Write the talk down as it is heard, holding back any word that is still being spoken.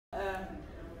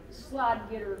slide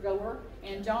getter goer,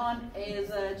 and John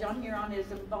Huron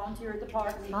is a volunteer at the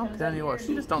park. And he I'm telling you what,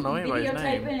 she just don't know anybody's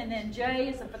name. And then Jay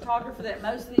is a photographer that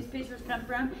most of these pictures come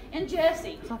from, and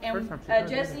Jesse. And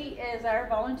Jesse is our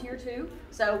volunteer too.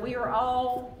 So we are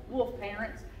all wolf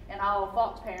parents and all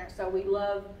fox parents. So we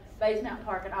love Bays Mountain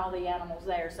Park and all the animals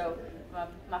there. So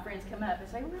my friends come up and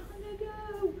say, "We're gonna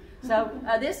go." So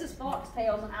this is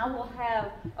Foxtails, and I will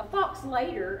have a fox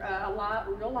later,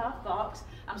 real life fox.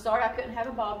 I'm sorry I couldn't have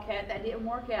a bobcat. That didn't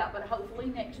work out, but hopefully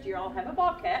next year I'll have a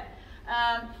bobcat.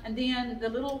 And then the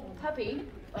little puppy,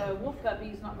 wolf puppy,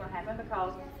 is not going to happen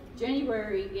because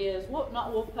January is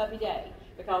not Wolf Puppy Day,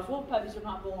 because wolf puppies are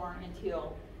not born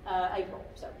until April.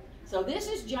 So this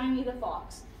is Jamie the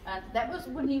fox. That was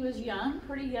when he was young,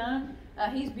 pretty young.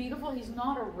 He's beautiful. He's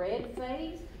not a red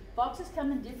phase. Foxes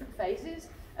come in different phases.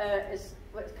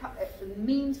 It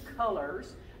means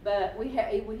colors, but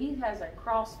he has a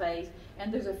cross phase,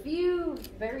 and there's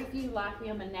very few like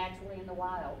him and naturally in the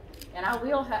wild. And I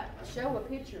will show a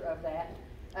picture of that.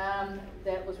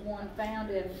 That was one found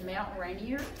in Mount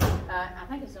Rainier. I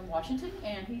think it's in Washington,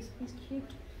 and he's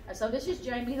cute. So this is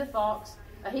Jamie the fox.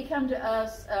 He come to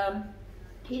us.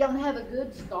 He don't have a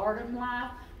good start in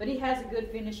life, but he has a good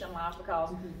finish in life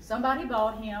because somebody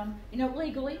bought him.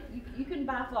 Legally, you can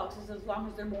buy foxes as long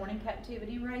as they're born in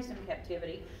captivity and raised in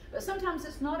captivity. But sometimes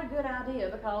it's not a good idea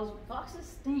because foxes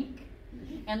stink,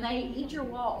 and they eat your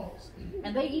walls,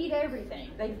 and they eat everything.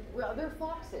 They're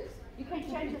foxes. You can't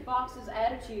change a fox's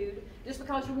attitude just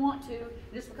because you want to,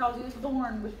 just because he was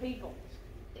born with people.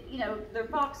 They're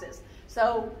foxes.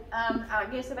 So I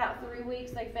guess about 3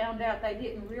 weeks they found out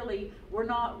they were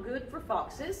not good for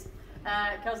foxes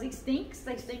because they stink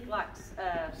like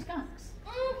skunks.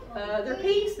 Their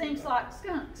pee stinks like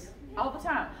skunks all the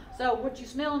time. So what you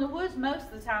smell in the woods most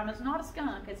of the time is not a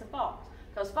skunk, it's a fox.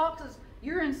 Because foxes,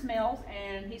 urine smells,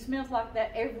 and he smells like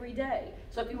that every day.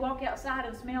 So if you walk outside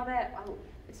and smell that,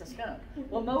 it's a skunk.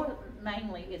 Well,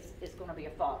 mainly it's going to be a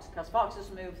fox because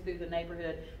foxes move through the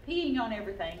neighborhood peeing on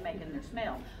everything, making their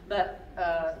smell. But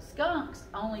skunks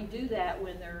only do that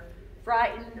when they're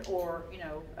frightened or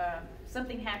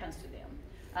something happens to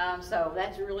them. So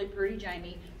that's really pretty,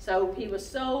 Jamie. So he was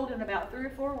sold in about 3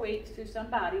 or 4 weeks to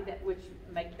somebody which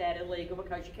make that illegal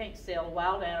because you can't sell a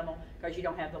wild animal because you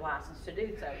don't have the license to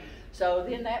do so. So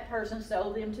then that person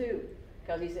sold him too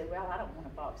because he said, "Well, I don't want a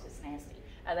fox. It's nasty.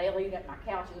 They'll eat at my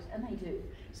couches," and they do.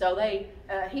 So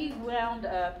he wound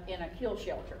up in a kill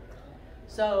shelter.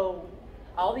 So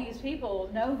all these people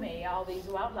know me, all these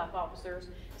wildlife officers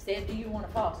said, "Do you want a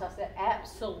fox?" I said,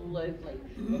 "Absolutely."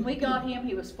 When we got him,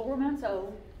 he was 4 months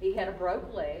old. He had a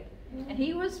broke leg, and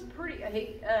he was pretty,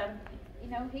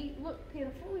 he looked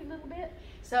pitiful a little bit.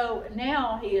 So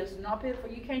now he is not pitiful.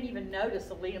 You can't even notice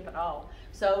the limp at all.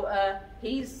 So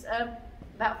he's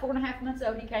about 4.5 months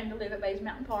old. He came to live at Bays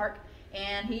Mountain Park.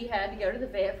 And he had to go to the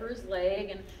vet for his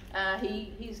leg, and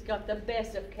he's got the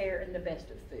best of care and the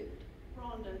best of food.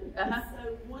 Rhonda,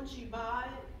 so once you buy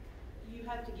it, you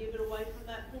have to give it away from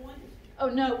that point? Oh,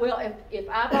 no. Well, if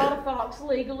I bought a fox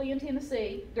legally in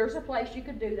Tennessee, there's a place you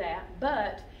could do that.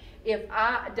 But if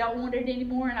I don't want it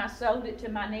anymore and I sold it to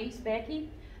my niece, Becky,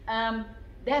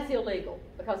 that's illegal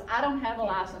because I don't have a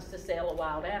license to sell a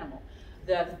wild animal.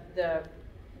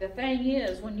 The thing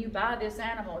is, when you buy this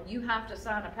animal, you have to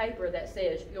sign a paper that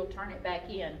says you'll turn it back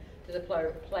in to the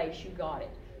place you got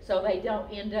it. So they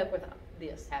don't end up with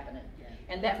this happening.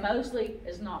 And that mostly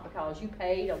is not because you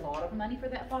paid a lot of money for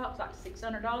that fox, like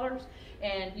 $600,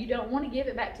 and you don't want to give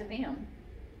it back to them.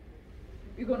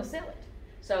 You're going to sell it.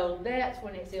 So that's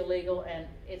when it's illegal, and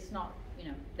it's not,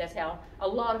 that's how a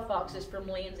lot of foxes from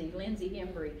Lindsay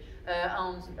Hembry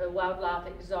owns Wildlife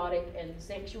Exotic and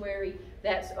Sanctuary.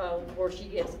 That's where she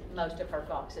gets most of her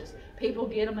foxes. People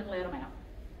get them and let them out.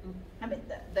 I mean,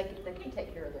 they can't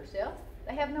take care of themselves.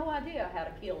 They have no idea how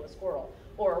to kill a squirrel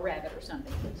or a rabbit or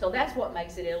something. So that's what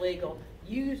makes it illegal.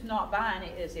 You not buying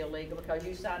it is illegal because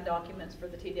you sign documents for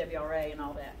the TWRA and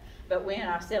all that. But when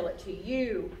I sell it to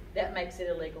you, that makes it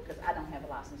illegal because I don't have a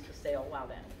license to sell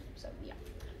wild animals. So yeah.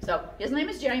 So his name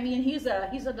is Jamie, and he's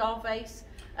a doll face.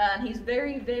 And he's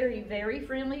very, very, very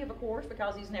friendly, of course,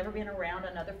 because he's never been around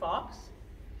another fox.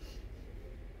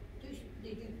 Did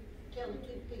you tell the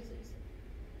 2 pieces?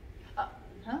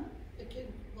 Huh? The 2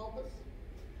 bulbous?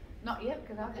 Not yet,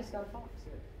 because I just got a fox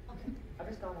here. Okay. I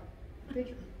just got a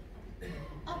picture.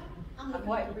 Oh, I'm looking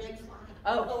waiting. at the red slide.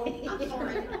 Oh. I'm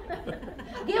sorry.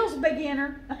 Gil's a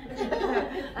beginner.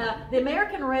 The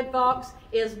American red fox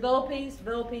is Vulpes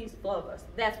flavus.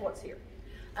 That's what's here.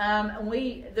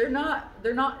 They're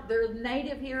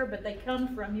native here, but they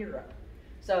come from Europe.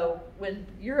 So when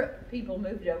people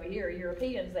moved over here,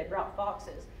 Europeans, they brought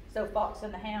foxes. So fox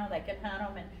and the hound, they can hunt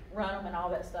them and run them and all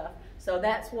that stuff. So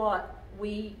that's what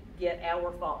we get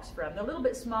our fox from. They're a little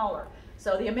bit smaller.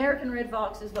 So the American red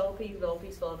fox is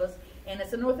Vulpes fulvus, and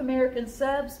it's a North American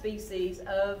subspecies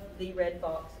of the red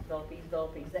fox,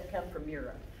 Vulpes, that come from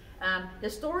Europe.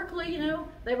 Historically,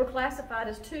 they were classified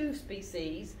as two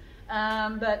species,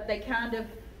 but they kind of,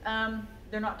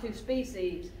 they're not two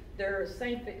species. They're the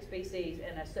same species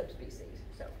and a subspecies.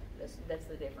 So that's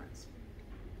the difference.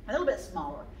 A little bit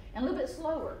smaller and a little bit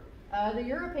slower. The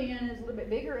European is a little bit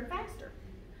bigger and faster.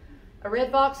 A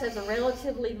red fox has a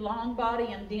relatively long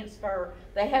body and dense fur.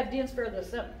 They have dense fur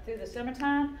through the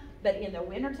summertime, but in the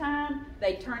wintertime,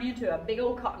 they turn into a big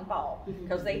old cotton ball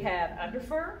because they have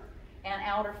underfur and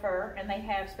outer fur, and they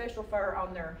have special fur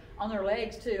on their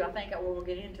legs too. I think we'll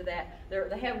get into that.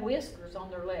 They have whiskers on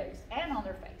their legs and on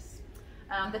their face.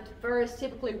 The fur is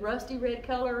typically rusty red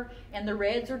color, and the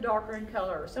reds are darker in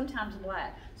color, sometimes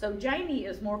black. So Jamie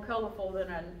is more colorful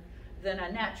than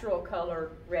a natural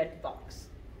color red fox.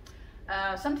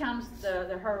 Sometimes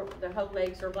the whole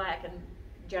legs are black and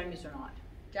Jamie's are not.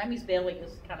 Jamie's belly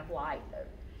is kind of light though.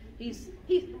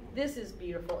 This is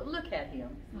beautiful. Look at him.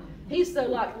 He's so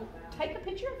like, take a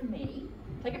picture of me.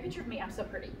 Take a picture of me. I'm so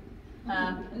pretty.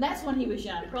 And that's when he was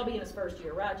young, probably in his first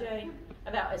year, right, Jay?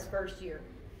 About his first year.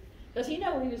 Because he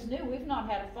was new. We've not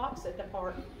had a fox at the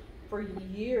park for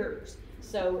years.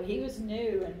 So he was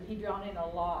new and he drawn in a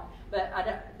lot. But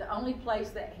the only place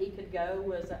that he could go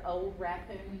was an old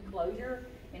raccoon enclosure.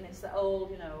 And it's the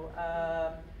old,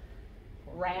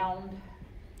 round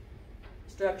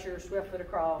structure, 12 foot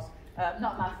across.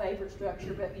 Not my favorite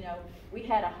structure, but we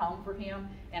had a home for him,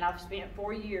 and I've spent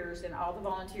 4 years, and all the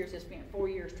volunteers have spent 4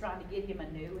 years trying to get him a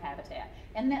new habitat.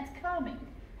 And that's coming,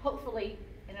 hopefully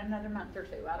in another month or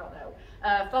two, I don't know.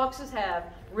 Foxes have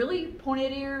really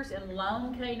pointed ears and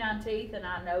long canine teeth, and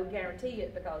I guarantee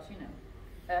it because,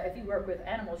 if you work with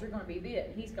animals, you're going to be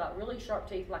bit. He's got really sharp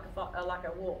teeth like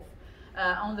a wolf.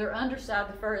 On their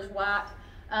underside, the fur is white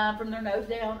from their nose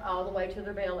down all the way to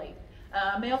their belly.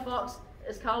 Male fox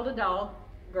is called a dog.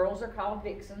 Girls are called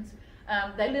vixens.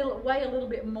 They weigh a little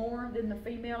bit more than the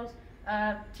females,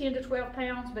 10 to 12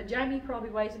 pounds, but Jamie probably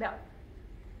weighs about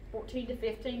 14 to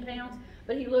 15 pounds,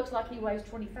 but he looks like he weighs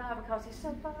 25 because he's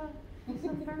so fun. He's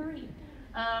so furry.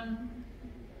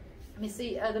 Let me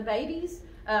see, the babies.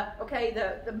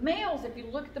 The males, if you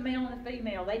look at the male and the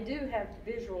female, they do have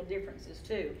visual differences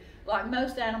too, like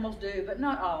most animals do, but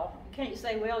not all. You can't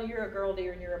say, well, you're a girl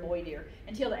deer and you're a boy deer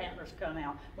until the antlers come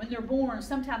out. When they're born,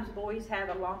 sometimes boys have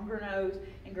a longer nose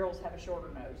and girls have a shorter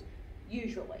nose,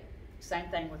 usually. Same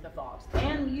thing with the fox,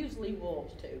 and usually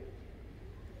wolves too.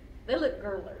 They look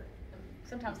girlier.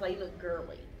 Sometimes they look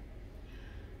girly.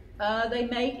 They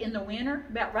mate in the winter,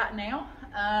 about right now,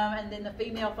 and then the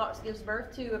female fox gives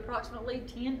birth to approximately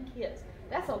 10 kids.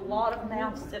 That's a lot of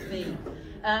mouths to feed.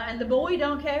 And the boy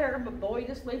don't care. The boy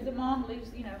just leaves the mom, leaves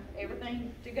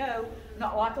everything to go.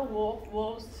 Not like a wolf.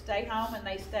 Wolves stay home and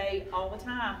they stay all the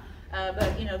time.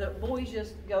 But the boys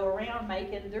just go around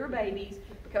making their babies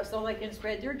because so they can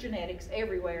spread their genetics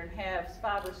everywhere and have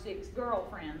 5 or 6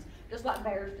 girlfriends, just like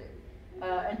bears do,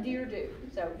 and deer do.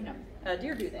 So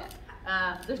deer do that.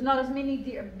 There's not as many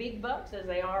big bucks as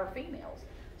they are females.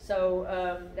 So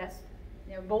that's,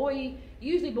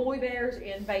 usually boy bears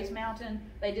in Base Mountain,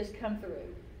 they just come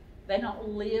through. They don't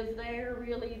live there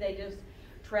really. They just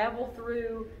travel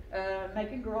through,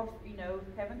 having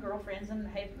girlfriends and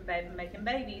making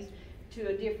babies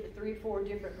to 3 or 4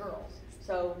 different girls.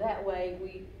 So that way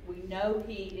we know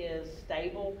he is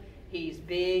stable, he's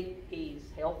big, he's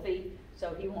healthy.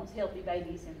 So he wants healthy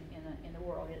babies in the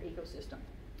world, in the ecosystem.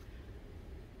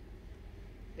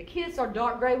 The kids are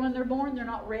dark gray when they're born. They're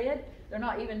not red. They're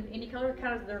not even any color.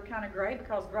 They're kind of gray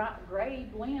because gray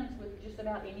blends with just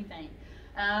about anything.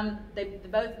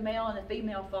 Both the male and the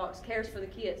female fox cares for the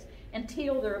kids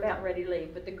until they're about ready to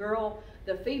leave. But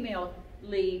the female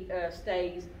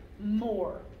stays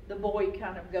more. The boy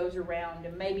kind of goes around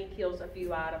and maybe kills a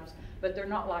few items, but they're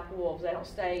not like wolves. They don't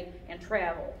stay and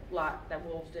travel like the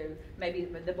wolves do. Maybe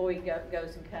the boy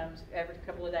goes and comes every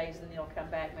couple of days, and then he'll come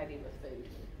back maybe with food.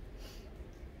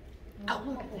 Oh,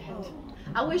 look at that.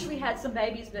 I wish we had some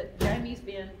babies, but Jamie's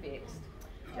been fixed.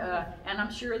 And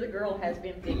I'm sure the girl has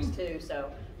been fixed too,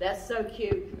 so that's so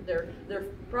cute. They're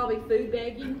probably food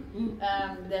begging.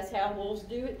 That's how wolves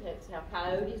do it. That's how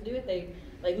coyotes do it.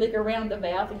 They lick around the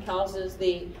mouth and causes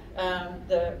the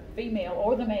female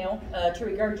or the male to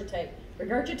regurgitate.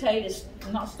 Regurgitate is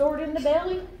not stored in the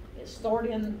belly. It's stored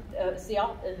in the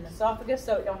esophagus,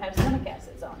 so it don't have stomach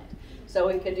acids on it. So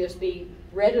it could just be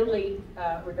readily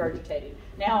regurgitated.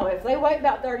 Now, if they wait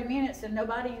about 30 minutes and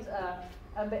nobody's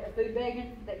food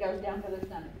begging that goes down to their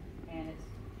stomach, and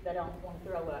they don't want to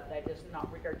throw up. They just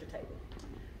not regurgitate it.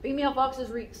 Female foxes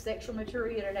reach sexual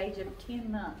maturity at an age of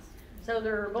 10 months. So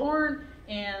they're born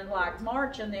in like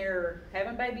March and they're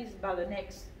having babies by the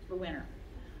next winter.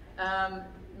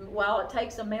 While it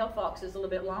takes a male foxes a little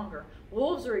bit longer.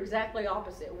 Wolves are exactly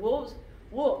opposite. Wolves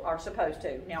are supposed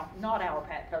to. Now, not our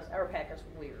pack, because our pack is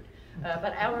weird.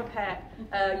 But our pack,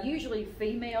 usually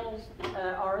females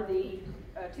are the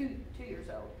 2 years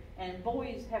old. And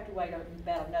boys have to wait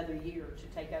about another year to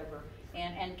take over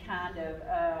and kind of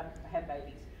have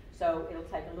babies. So it'll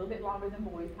take a little bit longer than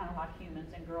boys, kind of like humans,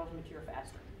 and girls mature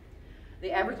faster.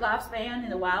 The average lifespan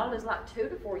in the wild is like 2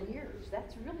 to 4 years.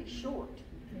 That's really short.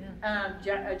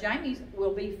 Yeah. Jamie's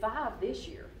will be 5 this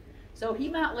year. So he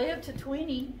might live to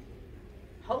 20.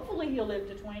 Hopefully he'll live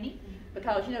to 20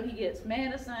 because, you know, he gets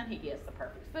medicine, he gets the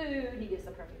perfect food, he gets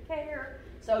the perfect care.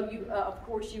 So you, of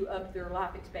course, you up their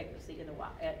life expectancy in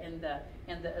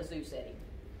the zoo setting.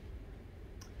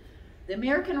 The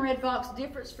American red fox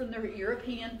differs from the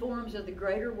European forms of the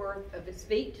greater worth of its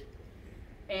feet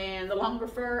and the longer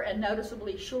fur and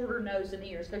noticeably shorter nose and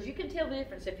ears. Because you can tell the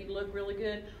difference if you look really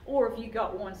good or if you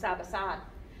got one side by side.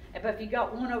 But if you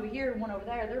got one over here and one over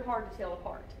there, they're hard to tell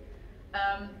apart.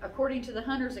 According to the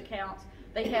hunters' accounts,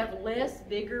 they have less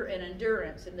vigor and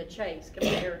endurance in the chase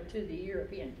compared to the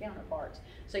European counterparts.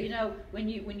 So you know, when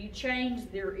you change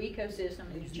their ecosystem,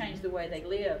 you change the way they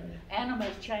live,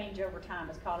 animals change over time.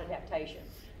 It's called adaptation.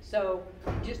 So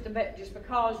just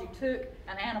because you took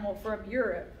an animal from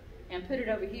Europe and put it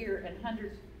over here, in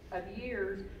hundreds of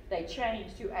years, they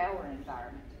change to our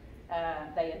environment.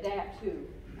 They adapt to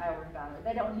our environment.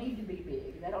 They don't need to be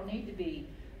big. They don't need to be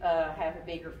have a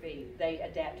bigger feet. They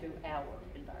adapt to our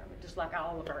environment, just like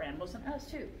all of our animals and us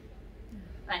too.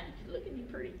 And look at him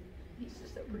pretty. He's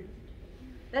just so pretty.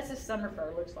 That's his summer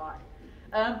fur looks like.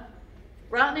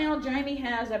 Right now, Jamie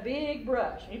has a big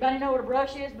brush. Anybody know what a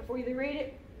brush is before you read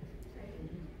it?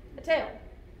 A tail.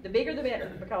 The bigger the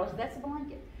better, because that's a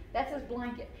blanket. That's his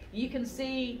blanket. You can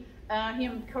see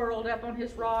him curled up on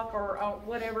his rock or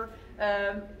whatever,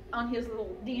 on his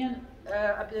little den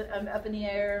up in the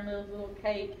air, and his little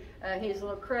cake, his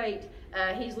little crate.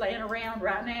 He's laying around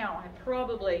right now, and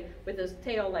probably with his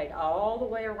tail laid all the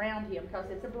way around him because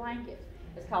it's a blanket.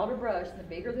 It's called a brush, and the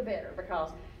bigger the better,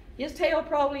 because his tail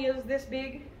probably is this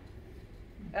big,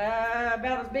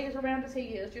 about as big as around as he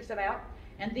is, just about.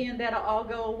 And then that'll all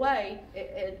go away.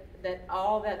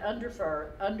 All that under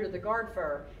fur, under the guard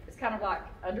fur, it's kind of like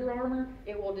Under Armour.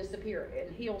 It will disappear,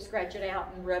 and he'll scratch it out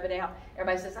and rub it out.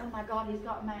 Everybody says, "Oh my God, he's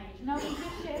got mange." No, he's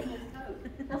just shedding his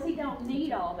coat because he don't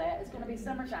need all that. It's going to be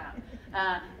summertime.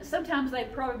 Sometimes they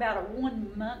probably about a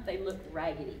 1 month they look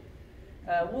raggedy.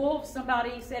 Wolves.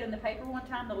 Somebody said in the paper one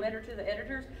time, the letter to the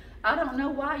editors, "I don't know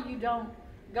why you don't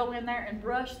go in there and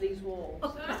brush these wolves."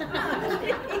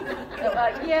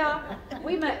 Yeah,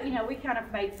 we kind of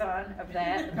made fun of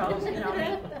that because,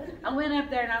 I went up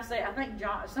there and I think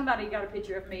somebody got a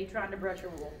picture of me trying to brush a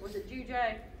wolf. Was it you,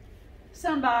 Jay?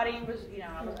 Somebody was,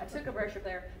 I took a brush up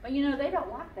there, but they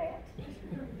don't like that.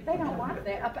 They don't like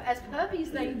that. As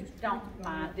puppies, they don't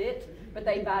mind it, but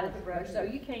they bite at the brush, so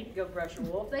you can't go brush a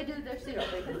wolf. They do, they sit up,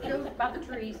 they go by the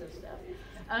trees and stuff.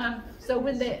 So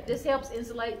when this helps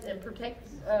insulate and protect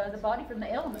the body from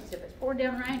the elements. If it's pouring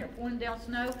down rain or pouring down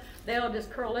snow, they'll just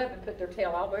curl up and put their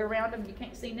tail all the way around them. You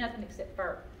can't see nothing except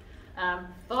fur.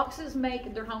 Foxes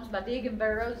make their homes by digging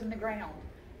burrows in the ground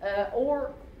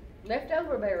or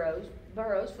leftover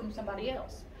burrows from somebody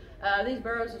else. These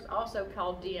burrows is also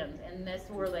called dens, and that's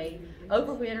where they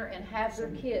overwinter and have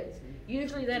their kids.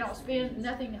 Usually they don't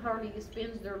nothing hardly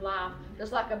spends their life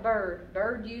just like a bird.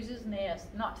 Bird uses nests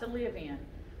not to live in,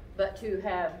 but to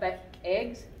have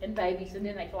eggs and babies, and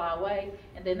then they fly away,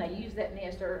 and then they use that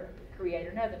nest to create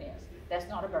another nest. That's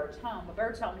not a bird's home. A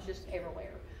bird's home is just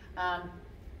everywhere.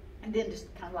 And then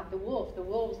just kind of like the wolves. The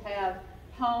wolves have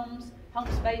home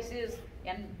spaces,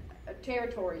 and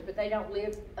territories, but they don't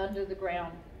live under the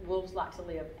ground. Wolves like to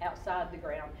live outside the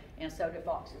ground, and so do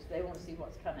foxes. They want to see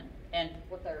what's coming and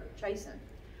what they're chasing.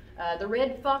 The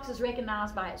red fox is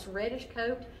recognized by its reddish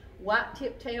coat, white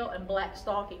tip tail, and black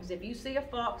stockings. If you see a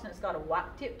fox and it's got a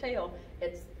white tip tail,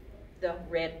 it's the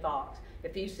red fox.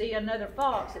 If you see another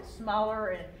fox, it's smaller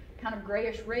and kind of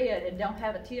grayish red and don't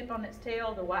have a tip on its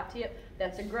tail, the white tip,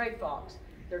 that's a gray fox.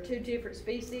 They're two different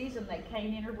species, and they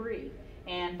can't interbreed.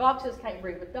 And foxes can't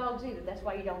breed with dogs either. That's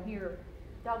why you don't hear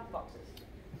dog foxes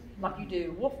like you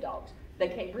do wolf dogs. They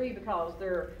can't breed because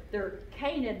they're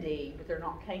canidae, but they're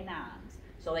not canines,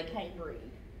 so they can't breed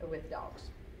with dogs.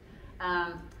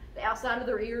 The outside of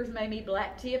their ears may be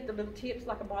black tip, the little tips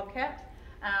like a bobcat.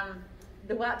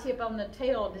 the white tip on the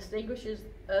tail distinguishes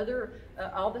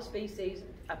all the species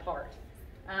apart.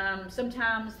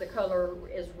 Sometimes the color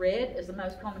is red is the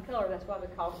most common color. That's why we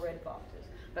call them red foxes.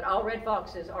 But all red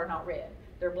foxes are not red.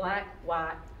 They're black,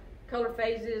 white, color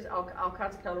phases, all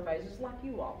kinds of color phases like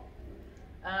you all.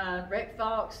 Red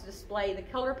fox display the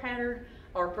color pattern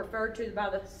are preferred to by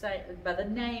the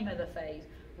name of the phase.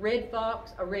 Red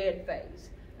fox, a red phase.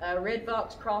 Red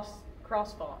fox,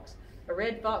 cross fox. A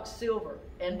red fox, silver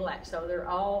and black. So they're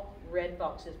all red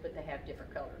foxes, but they have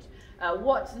different colors.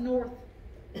 What's north?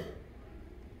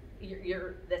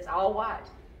 That's all white.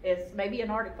 It's maybe an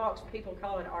Arctic fox. People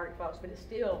call it Arctic fox, but it's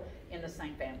still in the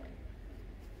same family.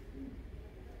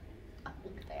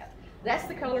 Look at that. That's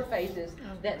the color phases.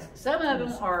 Some of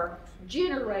them are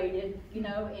generated, in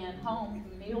home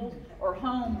meals or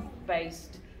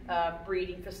home-based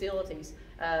breeding facilities.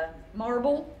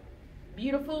 Marble,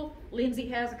 beautiful. Lindsay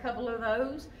has a couple of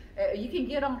those. You can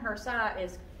get on her site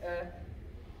as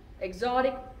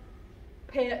exotic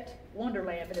pet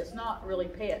wonderland, but it's not really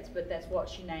pets, but that's what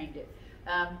she named it.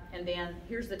 And then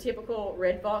here's the typical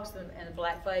red fox and the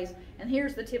black face, and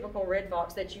here's the typical red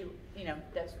fox that you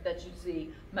see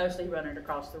mostly running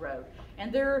across the road.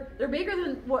 And they're bigger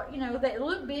than what they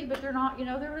look big, but they're not.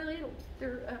 They're really little.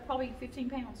 They're probably 15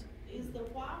 pounds. Is the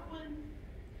white one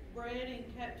bred in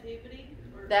captivity?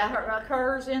 That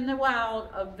occurs in the wild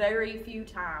a very few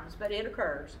times, but it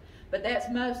occurs. But that's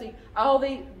mostly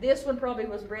this one probably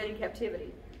was bred in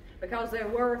captivity because they're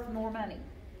worth more money.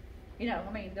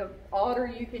 The otter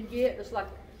you can get, just like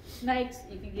snakes,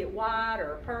 you can get white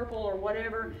or purple or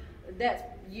whatever. That's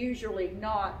usually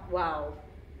not wild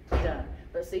done.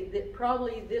 But see,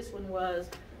 probably this one was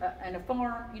in a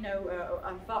farm,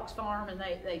 a fox farm, and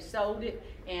they sold it,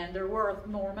 and they're worth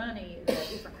more money the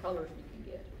different colors you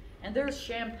can get. And there's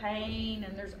champagne,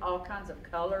 and there's all kinds of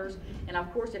colors. And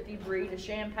of course, if you breed a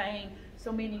champagne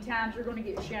so many times, you're going to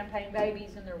get champagne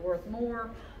babies, and they're worth more.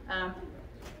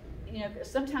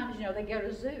 Sometimes, they go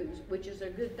to zoos, which is a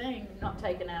good thing, not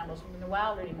taking animals from the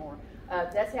wild anymore.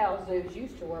 That's how zoos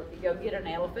used to work. You go get an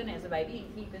elephant as a baby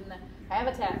and keep in the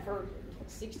habitat for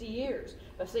 60 years.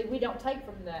 But see, we don't take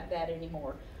from that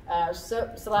anymore.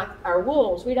 So like our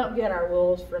wolves, we don't get our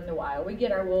wolves from the wild. We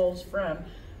get our wolves from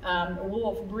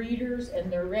wolf breeders,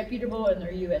 and they're reputable, and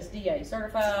they're USDA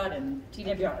certified, and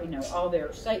TWR, all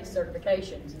their state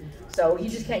certifications. So you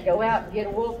just can't go out and get a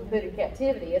wolf and put it in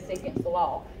captivity. It's against the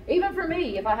law. Even for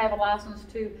me, if I have a license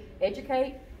to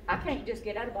educate, I can't just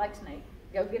get out a black snake,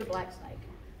 go get a black snake,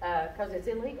 because it's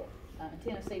illegal in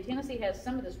Tennessee. Tennessee has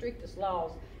some of the strictest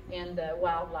laws in the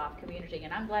wildlife community,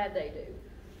 and I'm glad they do.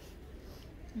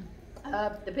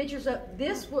 The pictures of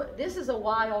this is a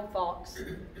wild fox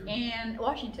in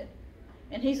Washington,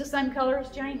 and he's the same color as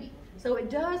Jamie. So it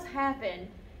does happen.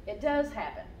 It does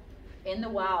happen in the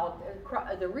wild.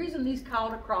 The reason he's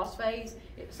called a cross phase,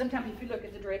 sometimes if you look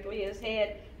directly at his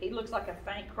head, he looks like a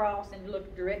faint cross, and you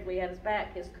look directly at his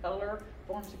back, his color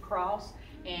forms a cross,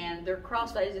 and their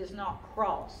cross phase is not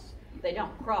cross. They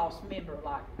don't cross member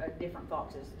like different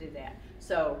foxes do that.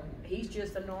 So he's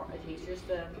just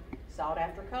a sought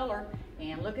after color.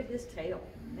 And look at his tail.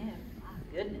 Man, my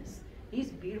goodness. He's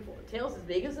beautiful. The tail's as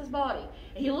big as his body.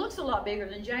 And he looks a lot bigger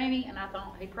than Jamie, and I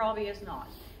thought he probably is not.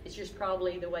 It's just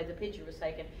probably the way the picture was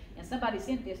taken. And somebody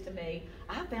sent this to me.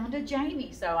 I found a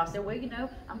Jamie. So I said, well,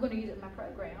 I'm going to use it in my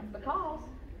program because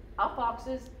all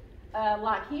foxes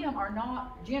like him are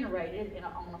not generated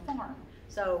on a farm.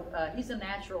 So he's a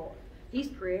natural. He's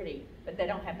pretty, but they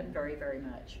don't happen very, very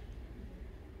much.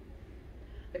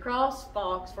 The cross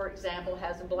fox, for example,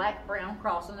 has a black-brown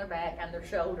cross on their back and their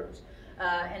shoulders.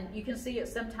 And you can see it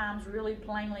sometimes really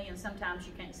plainly, and sometimes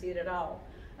you can't see it at all.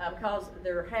 Because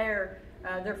their hair,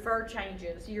 their fur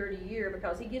changes year to year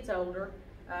because he gets older.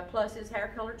 Plus his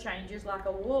hair color changes. Like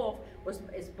a wolf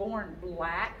is born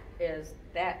black as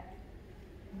that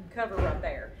cover right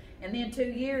there. And then 2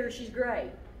 years, she's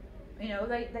gray.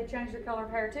 They change their color of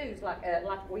hair too,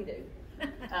 like we do.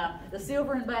 The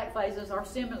silver and black phases are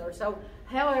similar. So,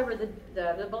 however,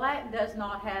 the black does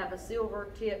not have a silver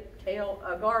tip tail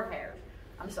guard hairs.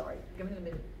 I'm sorry, give me the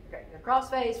middle. Okay. The cross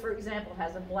phase, for example,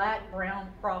 has a black-brown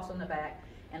cross on the back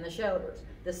and the shoulders.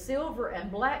 The silver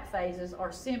and black phases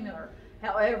are similar.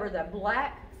 However, the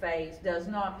black phase does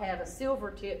not have a silver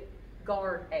tip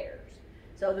guard hairs.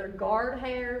 So they're guard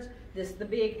hairs, the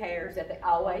big hairs that they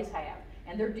always have.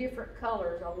 And they're different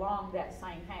colors along that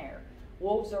same hair.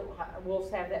 Wolves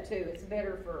have that too. It's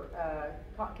better for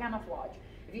camouflage.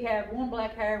 If you have one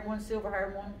black hair, one silver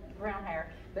hair, one brown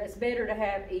hair, but it's better to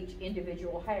have each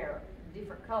individual hair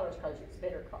different colors because it's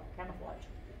better camouflage.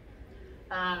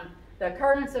 The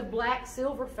occurrence of black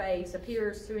silverface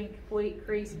appears to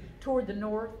increase toward the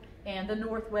north and the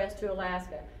northwest to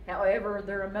Alaska. However,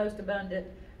 they're most abundant,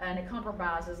 and it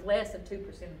compromises less than 2%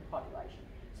 of the population.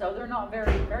 So they're not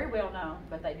very, very well known,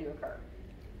 but they do occur.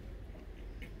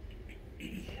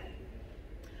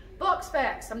 Fox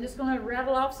facts. I'm just going to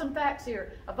rattle off some facts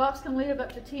here. A fox can live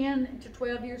up to 10 to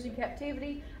 12 years in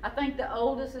captivity. I think the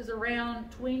oldest is around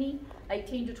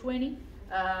 18 to 20.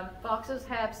 Foxes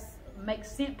make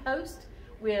scent posts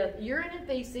with urine and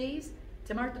feces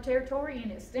to mark the territory,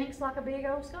 and it stinks like a big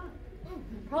old skunk.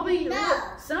 Probably, look,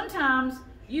 sometimes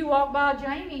you walk by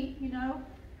Jamie, you know,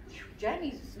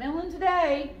 Jamie's smelling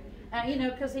today, you know,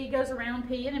 because he goes around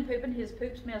peeing and pooping. His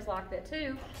poop smells like that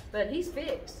too, but he's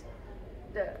fixed.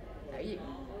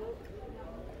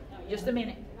 Just a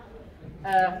minute.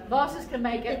 Foxes can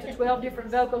make up to 12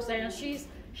 different vocal sounds.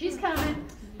 She's coming.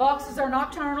 Foxes are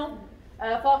nocturnal.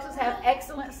 Foxes have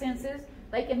excellent senses.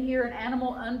 They can hear an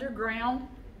animal underground.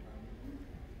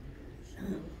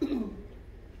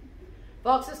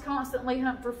 Foxes constantly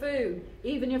hunt for food,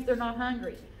 even if they're not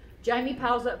hungry. Jamie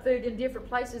piles up food in different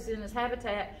places in his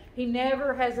habitat. He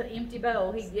never has an empty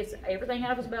bowl. He gets everything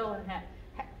out of his bowl and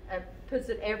puts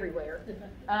it everywhere.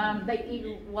 They eat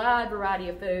a wide variety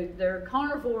of food. They're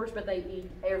carnivores, but they eat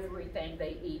everything.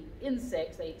 They eat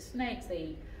insects, they eat snakes, they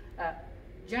eat...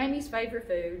 Jamie's favorite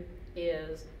food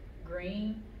is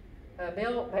green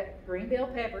bell peppers, red bell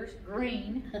peppers.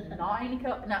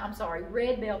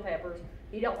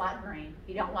 He don't like green.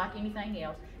 He don't like anything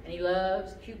else. And he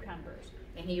loves cucumbers.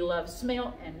 And he loves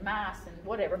smelt and mice and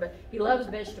whatever, but he loves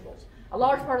vegetables. A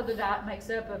large part of the diet makes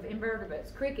up of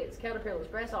invertebrates, crickets, caterpillars,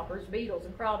 grasshoppers, beetles,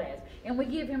 and crawdads. And we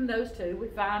give him those too. We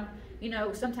find, you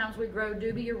know, sometimes we grow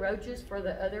dubia roaches for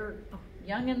the other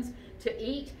youngins to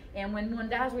eat, and when one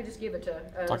dies, we just give it to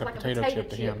it's like a potato chip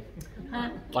to him.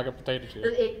 Huh? Like a potato chip.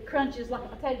 It crunches like a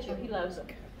potato chip. He loves them.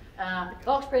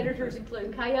 Fox predators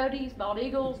include coyotes, bald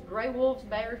eagles, gray wolves,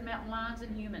 bears, mountain lions,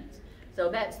 and humans. So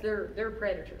that's their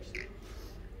predators.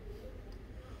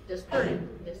 Just a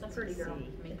pretty girl. I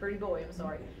mean, pretty boy, I'm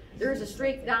sorry. There is a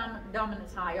strict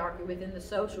dominance hierarchy within the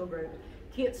social group.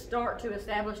 Kids start to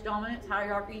establish dominance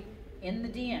hierarchy in the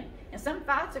den. And some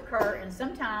fights occur, and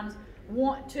sometimes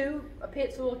two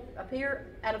pits will appear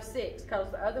out of 6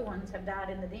 because the other ones have died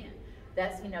in the den.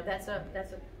 That's, you know, that's a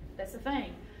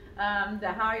thing.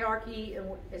 The hierarchy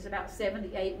is about 7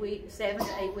 to 8 weeks,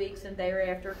 and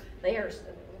thereafter,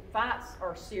 fights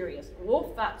are serious.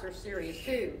 Wolf fights are serious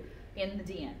too in the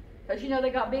den. Because, you know, they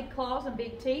got big claws and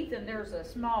big teeth, and there's a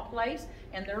small place,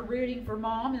 and they're rooting for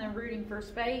mom, and they're rooting for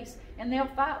space, and they'll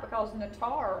fight because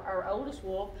Natar, our oldest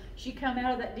wolf, she come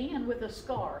out of that den with a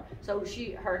scar. So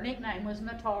her nickname was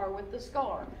Natar with the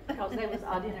scar, because they was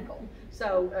identical.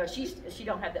 So she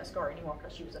don't have that scar anymore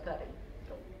because she was a puppy.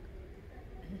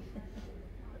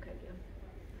 Okay, yeah.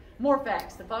 More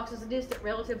facts. The fox is a distant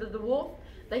relative of the wolf.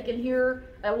 They can hear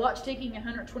a watch ticking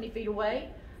 120 feet away.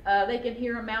 They can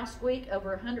hear a mouse squeak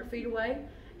over 100 feet away,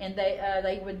 and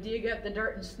they would dig up the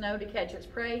dirt and snow to catch its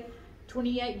prey.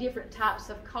 28 different types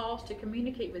of calls to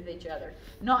communicate with each other,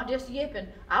 not just yipping.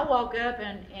 I walk up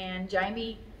and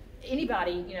Jamie,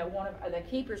 anybody, you know, one of the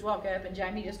keepers walk up and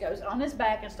Jamie just goes on his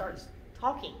back and starts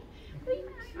talking.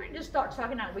 Just starts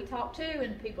talking. We talk too,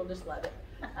 and people just love it.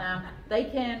 They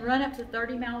can run up to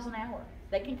 30 miles an hour.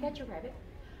 They can catch a rabbit.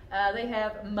 They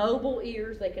have mobile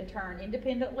ears. They can turn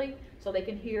independently, so they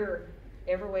can hear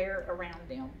everywhere around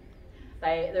them.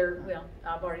 Well,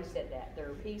 I've already said that. Their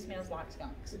pee smells like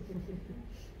skunks.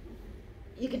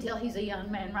 You can tell he's a young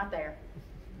man right there.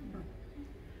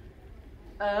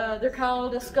 They're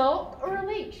called a skulk or a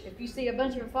leech. If you see a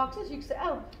bunch of foxes, you can say,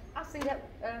 oh, I see that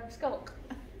skulk.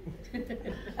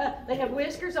 They have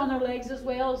whiskers on their legs as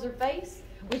well as their face,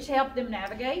 which help them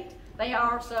navigate. They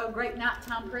are also great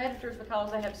nighttime predators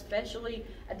because they have specially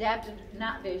adapted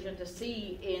night vision to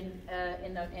see in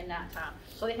nighttime.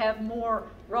 So they have more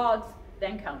rods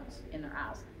than cones in their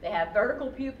eyes. They have vertical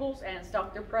pupils and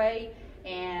stalk their prey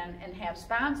and have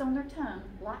spines on their tongue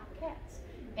like cats.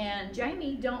 And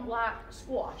Jamie don't like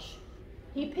squash.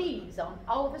 He pees on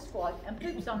all of his squash and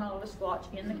poops on all of his squash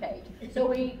in the cage. So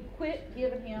we quit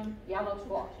giving him yellow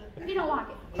squash. He don't like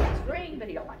it. He likes green, but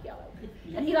he don't like yellow.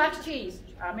 And he likes cheese.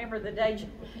 I remember the day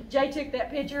Jay took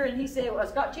that picture and he said, well,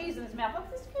 it's got cheese in his mouth. Oh,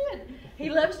 this is good. He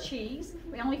loves cheese.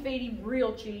 We only feed him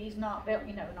real cheese, not the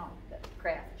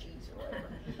Kraft cheese or whatever.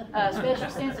 Special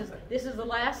senses. This is the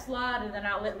last slide, and then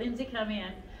I'll let Lindsay come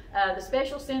in. The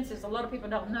special senses, a lot of people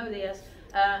don't know this.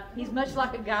 He's much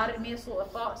like a guided missile. A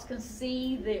fox can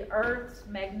see the Earth's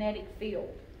magnetic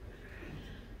field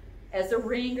as a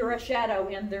ring or a shadow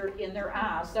in their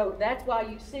eyes. So that's why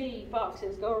you see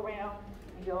foxes go around,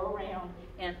 and go around,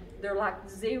 and they're like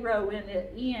zero in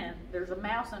the end. There's a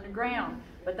mouse underground,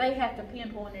 but they have to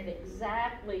pinpoint it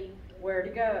exactly where to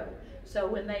go. So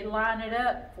when they line it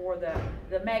up for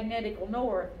the magnetical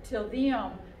north, till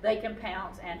them, they can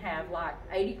pounce and have like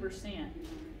 80%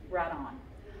 right on.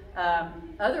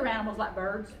 Other animals like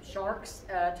birds, sharks,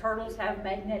 turtles have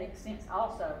magnetic sense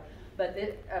also. But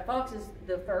fox is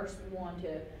the first one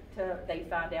they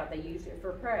find out they use it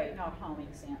for prey, not homing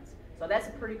sense. So that's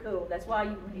pretty cool. That's why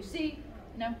when you see,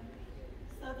 So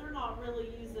they're not really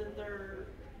using their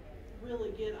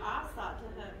really good eyesight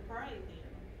to hunt prey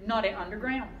then? Not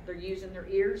underground. They're using their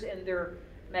ears and their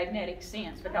magnetic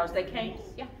sense because they can't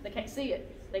see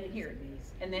it. They can hear it.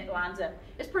 And then it lines up.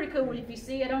 It's pretty cool if you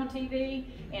see it on TV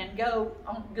and go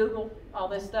on Google all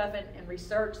this stuff and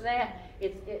research that.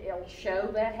 It'll show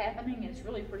that happening, and it's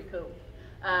really pretty cool.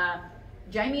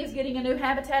 Jamie is getting a new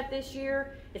habitat this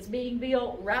year. It's being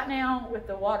built right now with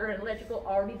the water and electrical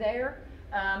already there.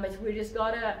 But we just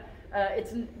got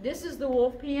this is the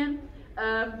wolf pen.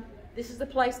 This is the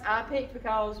place I picked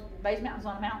because Bays Mountain's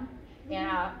on a mountain,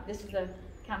 and this is the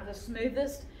kind of the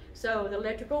smoothest. So the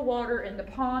electrical water in the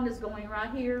pond is going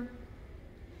right here,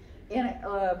 and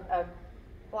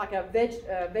like a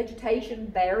vegetation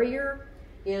barrier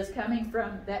is coming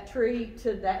from that tree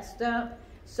to that stump.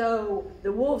 So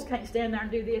the wolves can't stand there and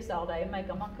do this all day and make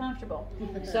them uncomfortable.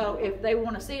 So if they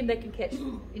want to see him, they can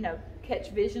catch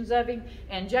visions of him,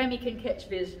 and Jamie can catch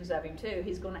visions of him too.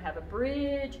 He's going to have a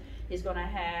bridge. He's going to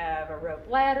have a rope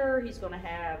ladder. He's going to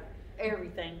have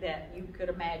everything that you could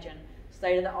imagine,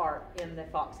 state of the art in the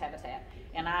fox habitat.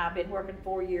 And I've been working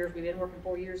 4 years. We've been working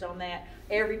 4 years on that.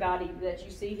 Everybody that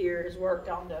you see here has worked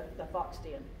on the fox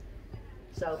den.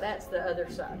 So that's the other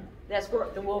side. That's where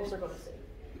the wolves are going to see.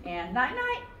 And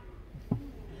night-night.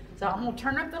 So I'm going to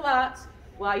turn up the lights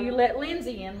while you let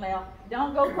Lindsay in. Now,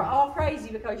 don't go all crazy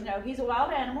because, he's a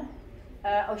wild animal.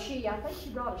 I think she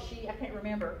brought a she, I can't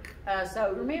remember.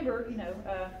 So remember,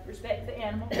 respect the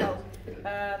animal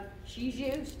because she's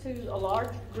used to a large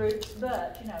group,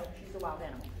 but, she's a wild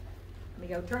animal. Let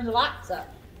me go turn the lights up.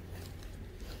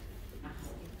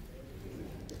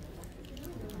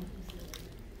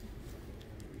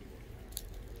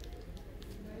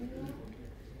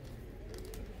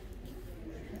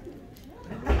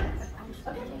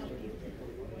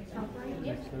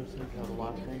 Have the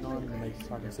light thing on and makes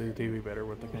so I can see the TV better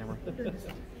with the camera.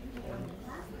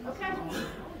 Okay.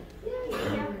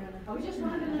 Yeah. I was just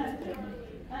wondering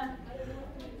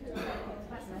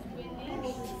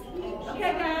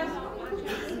okay, guys.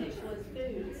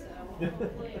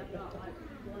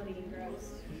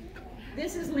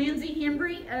 This is Lindsay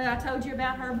Hembry. I told you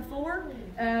about her before.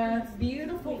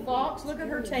 Beautiful fox. Look at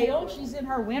her tail. She's in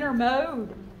her winter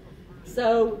mode.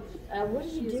 So, what are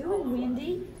you doing,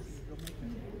 Wendy?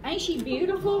 Ain't she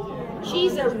beautiful?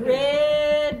 She's a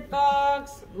red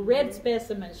fox, red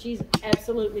specimen. She's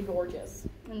absolutely gorgeous.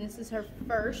 And this is her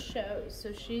first show,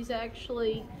 so she's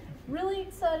actually really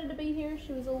excited to be here.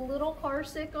 She was a little car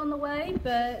sick on the way,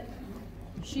 but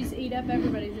she's eat up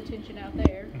everybody's attention out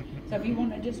there. So if you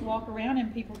want to just walk around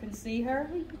and people can see her.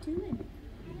 What are you doing?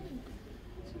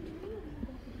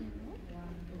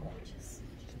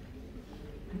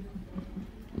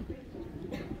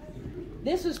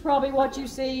 This is probably what you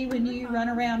see when you run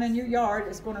around in your yard.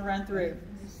 It's going to run through.